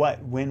who,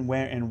 what, when,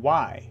 where, and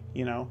why.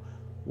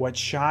 What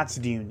shots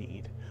do you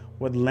need?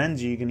 What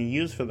lens are you going to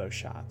use for those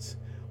shots?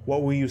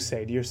 What will you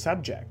say to your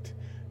subject?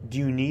 Do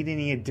you need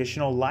any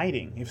additional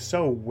lighting? If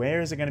so,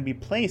 where is it going to be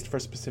placed for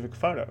specific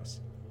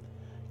photos?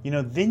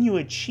 Then you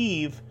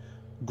achieve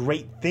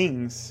great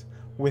things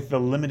with the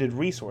limited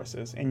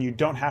resources, and you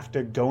don't have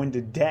to go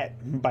into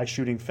debt by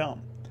shooting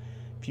film.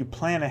 If you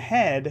plan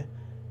ahead,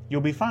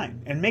 you'll be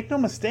fine. And make no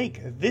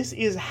mistake, this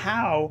is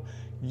how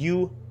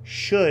you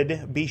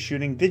should be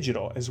shooting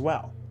digital as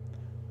well,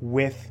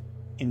 with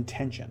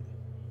intention.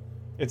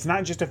 It's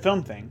not just a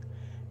film thing.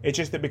 It's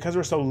just that because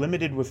we're so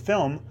limited with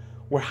film,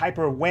 we're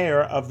hyper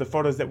aware of the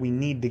photos that we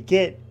need to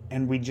get,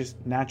 and we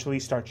just naturally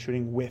start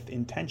shooting with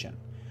intention.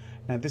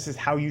 Now, this is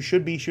how you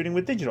should be shooting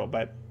with digital,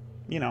 but,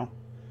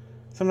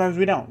 sometimes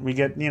we don't. We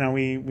get,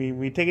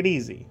 we take it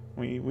easy.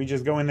 We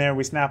just go in there,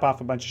 we snap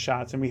off a bunch of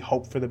shots, and we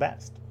hope for the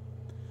best.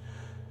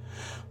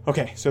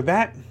 Okay, so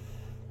that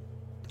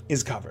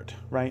is covered,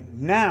 right?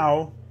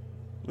 Now,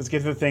 let's get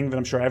to the thing that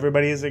I'm sure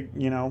everybody is,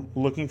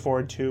 looking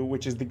forward to,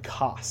 which is the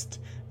cost.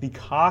 The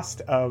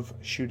cost of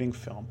shooting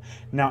film.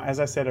 Now, as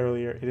I said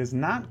earlier, it is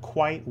not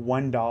quite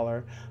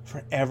 $1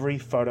 for every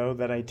photo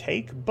that I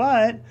take,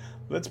 but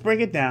let's break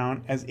it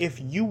down as if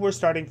you were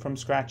starting from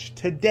scratch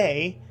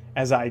today,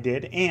 as I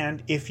did,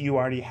 and if you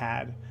already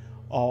had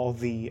all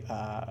the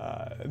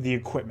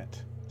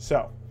equipment.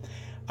 So,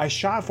 I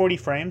shot 40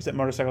 frames at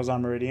Motorcycles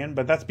on Meridian,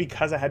 but that's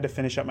because I had to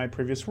finish up my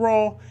previous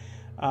roll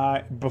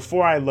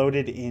before I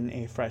loaded in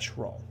a fresh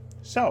roll.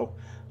 So,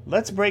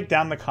 let's break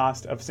down the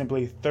cost of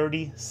simply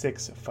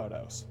 36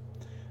 photos.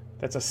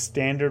 That's a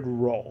standard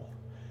roll.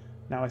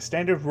 Now, a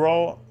standard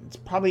roll, it's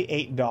probably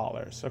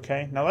 $8,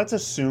 okay? Now, let's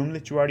assume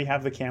that you already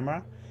have the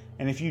camera,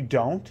 and if you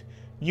don't,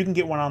 you can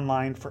get one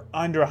online for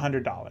under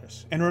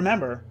 $100. And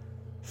remember,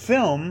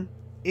 film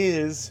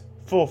is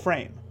full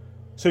frame.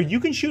 So you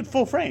can shoot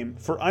full frame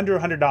for under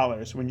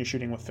 $100 when you're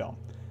shooting with film.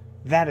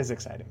 That is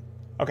exciting.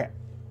 Okay.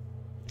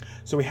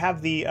 So we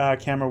have the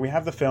camera, we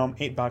have the film,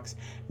 $8.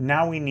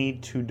 Now we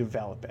need to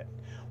develop it.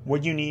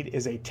 What you need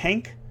is a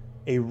tank,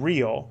 a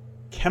reel,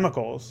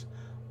 chemicals,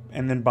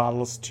 and then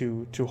bottles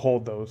to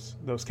hold those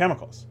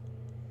chemicals.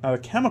 Now the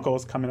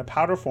chemicals come in a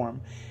powder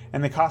form,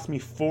 and they cost me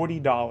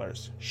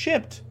 $40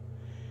 shipped,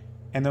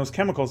 and those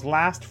chemicals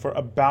last for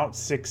about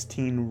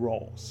 16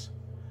 rolls.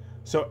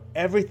 So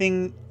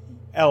everything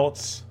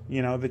else,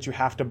 that you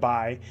have to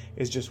buy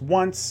is just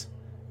once,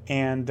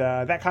 and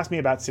that cost me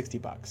about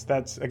 $60.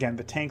 That's, again,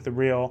 the tank, the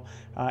reel,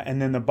 and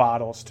then the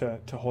bottles to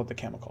hold the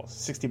chemicals,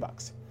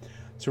 $60.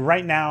 So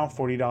right now,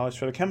 $40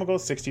 for the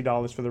chemicals,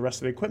 $60 for the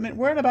rest of the equipment.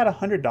 We're at about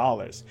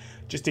 $100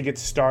 just to get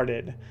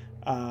started.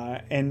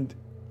 And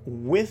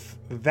with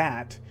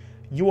that,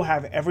 you will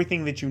have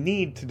everything that you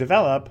need to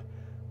develop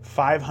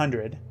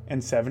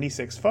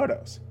 576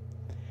 photos.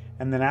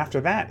 And then after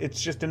that,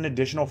 it's just an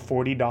additional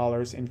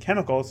 $40 in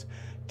chemicals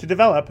to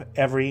develop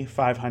every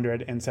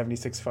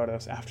 576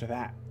 photos after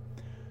that.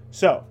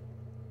 So,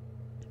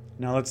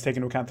 now let's take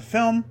into account the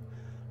film.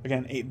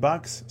 Again,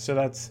 $8. So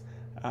that's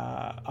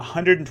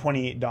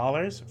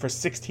 $128 for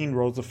 16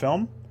 rolls of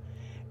film.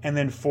 And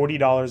then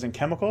 $40 in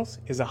chemicals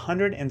is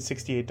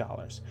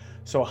 $168.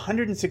 So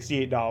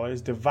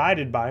 $168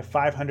 divided by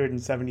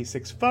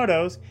 576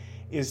 photos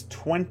is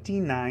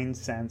 29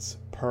 cents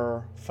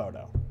per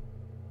photo.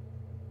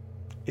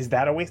 Is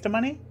that a waste of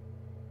money?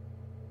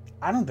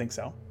 I don't think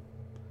so.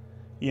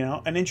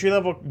 An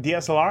entry-level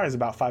DSLR is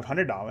about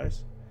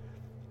 $500.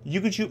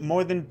 You could shoot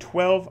more than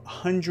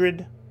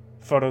 1,200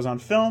 photos on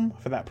film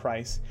for that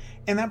price.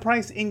 And that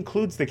price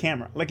includes the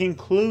camera,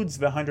 includes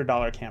the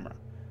 $100 camera.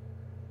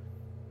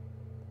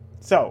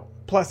 So,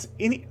 plus,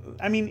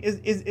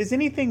 is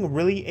anything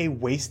really a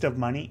waste of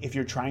money if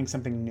you're trying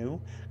something new?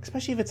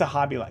 Especially if it's a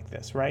hobby like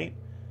this, right?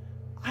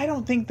 I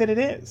don't think that it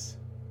is.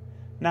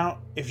 Now,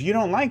 if you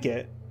don't like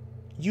it,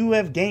 you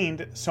have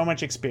gained so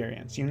much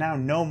experience. You now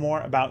know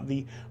more about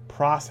the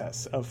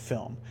process of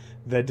film,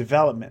 the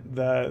development,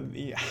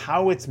 the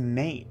how it's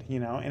made,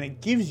 and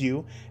it gives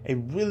you a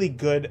really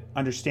good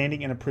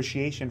understanding and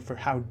appreciation for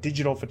how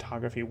digital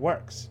photography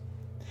works.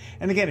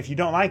 And again, if you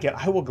don't like it,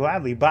 I will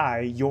gladly buy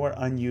your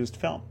unused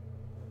film.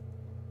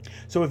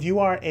 So if you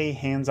are a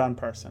hands-on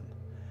person,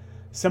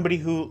 somebody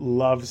who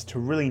loves to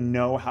really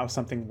know how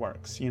something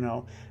works,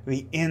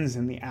 the ins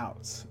and the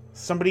outs,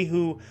 somebody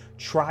who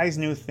tries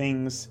new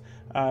things,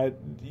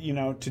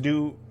 to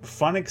do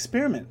fun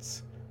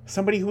experiments,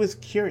 somebody who is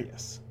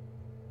curious,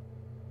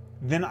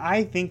 then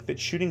I think that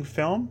shooting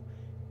film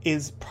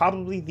is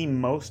probably the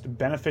most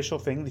beneficial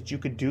thing that you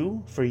could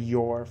do for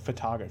your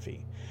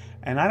photography.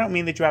 And I don't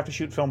mean that you have to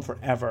shoot film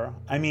forever.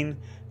 I mean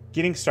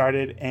getting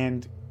started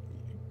and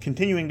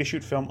continuing to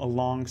shoot film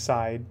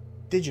alongside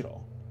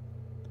digital.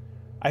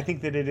 I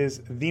think that it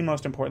is the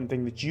most important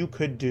thing that you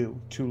could do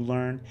to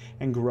learn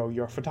and grow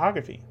your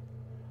photography.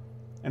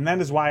 And that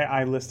is why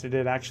I listed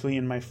it actually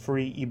in my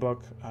free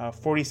ebook,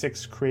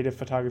 46 Creative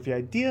Photography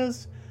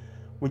Ideas,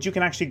 which you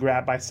can actually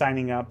grab by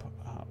signing up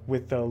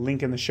with the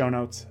link in the show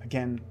notes.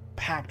 Again,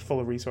 packed full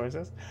of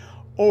resources,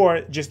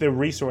 or just the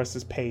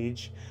resources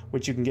page,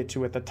 which you can get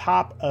to at the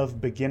top of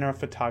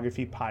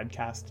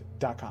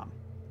beginnerphotographypodcast.com.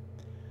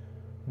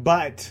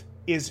 But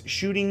is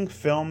shooting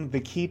film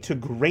the key to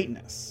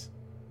greatness?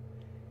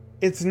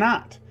 It's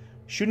not.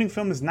 Shooting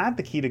film is not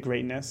the key to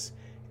greatness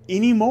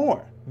any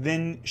more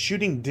than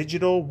shooting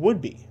digital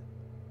would be.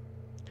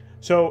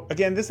 So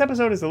again, this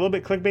episode is a little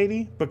bit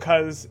clickbaity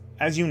because,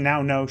 as you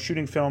now know,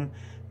 shooting film,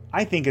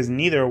 I think, is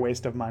neither a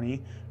waste of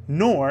money,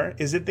 nor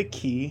is it the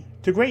key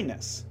to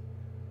greatness.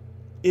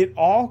 It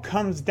all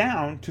comes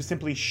down to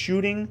simply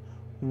shooting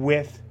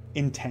with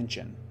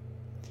intention.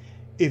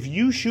 If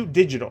you shoot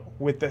digital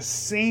with the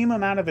same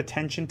amount of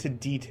attention to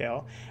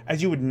detail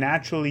as you would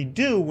naturally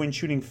do when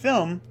shooting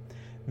film,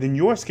 then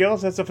your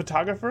skills as a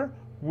photographer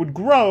would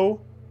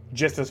grow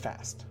just as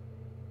fast.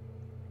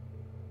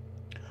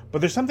 But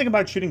there's something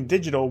about shooting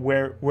digital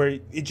where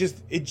it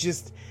just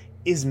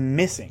is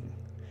missing.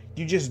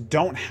 You just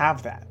don't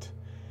have that,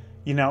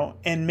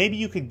 and maybe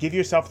you could give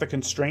yourself the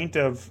constraint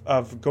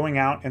of going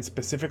out and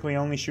specifically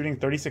only shooting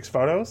 36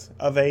 photos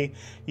of an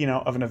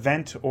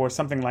event or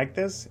something like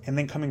this, and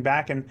then coming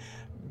back and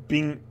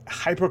being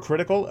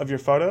hypercritical of your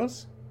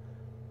photos.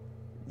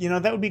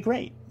 That would be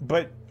great.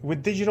 But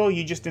with digital,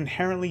 you just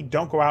inherently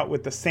don't go out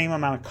with the same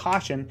amount of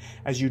caution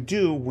as you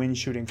do when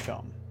shooting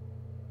film.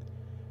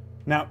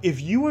 Now,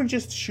 if you were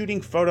just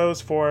shooting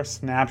photos for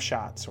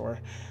snapshots or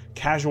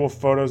casual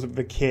photos of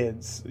the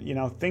kids,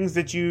 things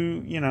that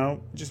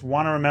you just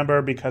want to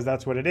remember because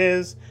that's what it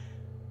is,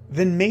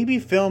 then maybe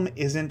film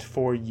isn't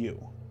for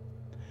you.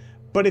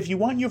 But if you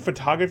want your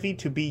photography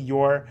to be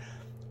your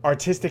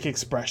artistic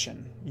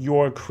expression,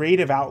 your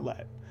creative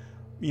outlet,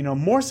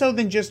 more so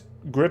than just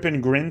grip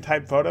and grin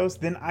type photos,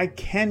 then I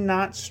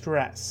cannot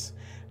stress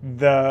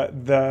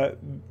the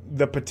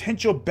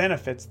potential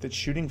benefits that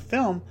shooting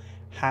film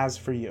has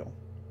for you.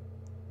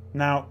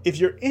 Now, if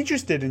you're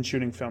interested in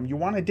shooting film, you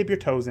want to dip your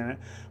toes in it,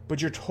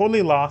 but you're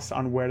totally lost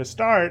on where to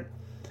start,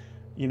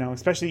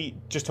 especially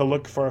just to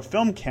look for a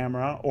film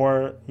camera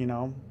or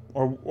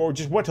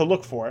just what to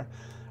look for,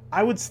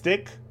 I would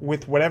stick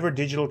with whatever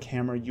digital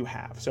camera you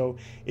have. So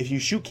if you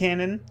shoot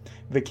Canon,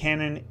 the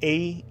Canon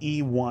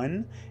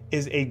AE1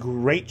 is a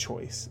great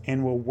choice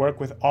and will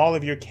work with all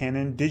of your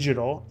Canon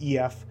digital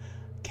EF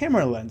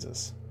camera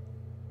lenses.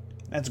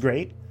 That's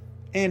great.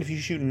 And if you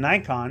shoot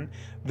Nikon,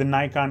 the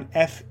Nikon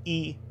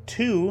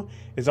FE2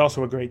 is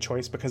also a great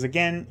choice because,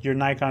 again, your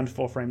Nikon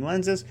full-frame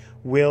lenses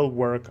will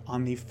work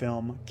on the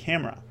film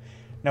camera.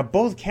 Now,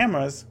 both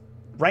cameras,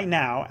 right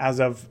now, as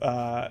of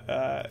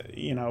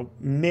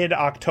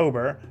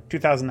mid-October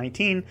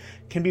 2019,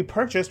 can be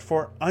purchased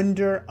for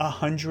under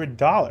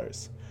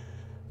 $100.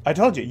 I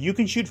told you, you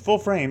can shoot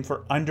full-frame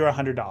for under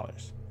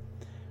 $100.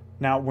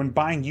 Now, when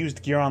buying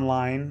used gear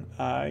online,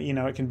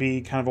 it can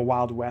be kind of a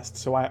wild west,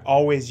 so I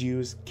always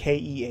use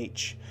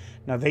KEH.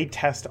 Now, they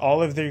test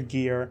all of their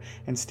gear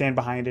and stand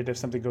behind it if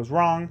something goes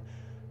wrong.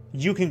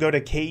 You can go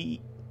to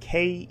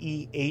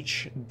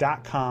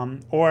KEH.com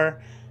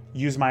or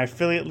use my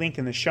affiliate link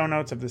in the show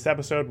notes of this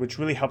episode, which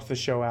really helps the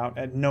show out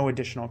at no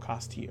additional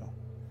cost to you.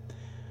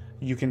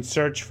 You can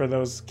search for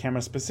those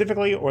cameras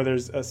specifically, or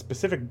there's a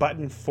specific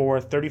button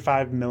for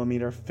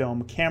 35mm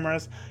film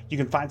cameras. You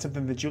can find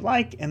something that you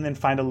like and then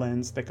find a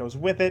lens that goes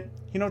with it.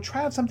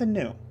 Try out something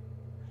new.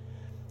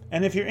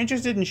 And if you're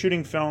interested in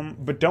shooting film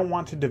but don't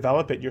want to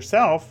develop it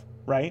yourself,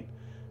 right?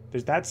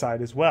 There's that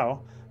side as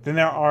well. Then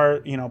there are,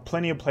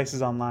 plenty of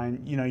places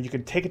online. You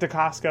can take it to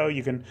Costco.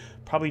 You can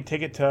probably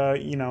take it to,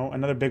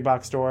 another big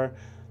box store.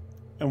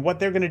 And what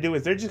they're going to do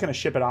is they're just going to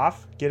ship it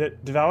off, get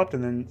it developed,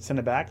 and then send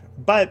it back.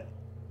 But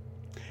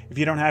if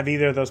you don't have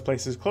either of those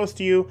places close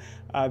to you,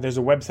 there's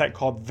a website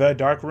called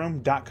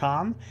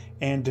thedarkroom.com,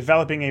 and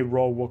developing a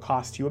roll will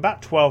cost you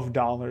about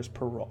 $12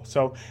 per roll.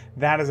 So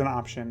that is an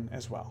option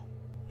as well.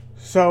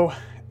 So,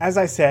 as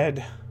I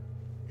said,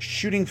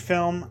 shooting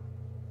film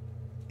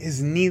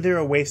is neither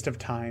a waste of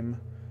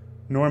time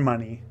nor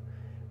money,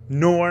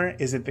 nor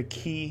is it the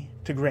key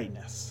to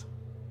greatness.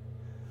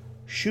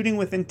 Shooting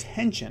with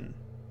intention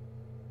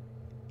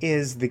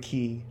is the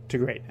key to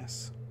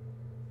greatness.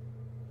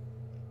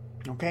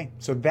 Okay,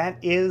 so that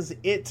is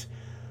it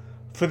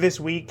for this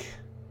week.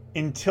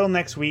 Until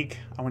next week,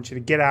 I want you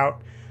to get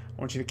out. I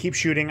want you to keep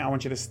shooting. I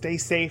want you to stay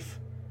safe.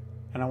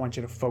 And I want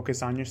you to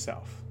focus on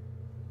yourself.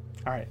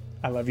 All right,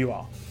 I love you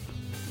all.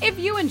 If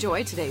you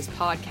enjoyed today's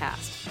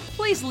podcast,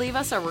 please leave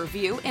us a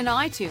review in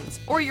iTunes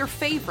or your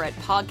favorite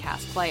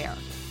podcast player.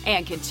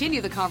 And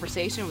continue the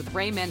conversation with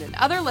Raymond and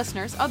other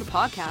listeners of the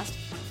podcast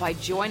by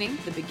joining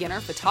the Beginner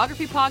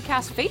Photography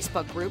Podcast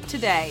Facebook group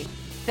today.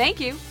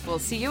 Thank you. We'll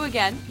see you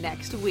again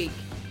next week.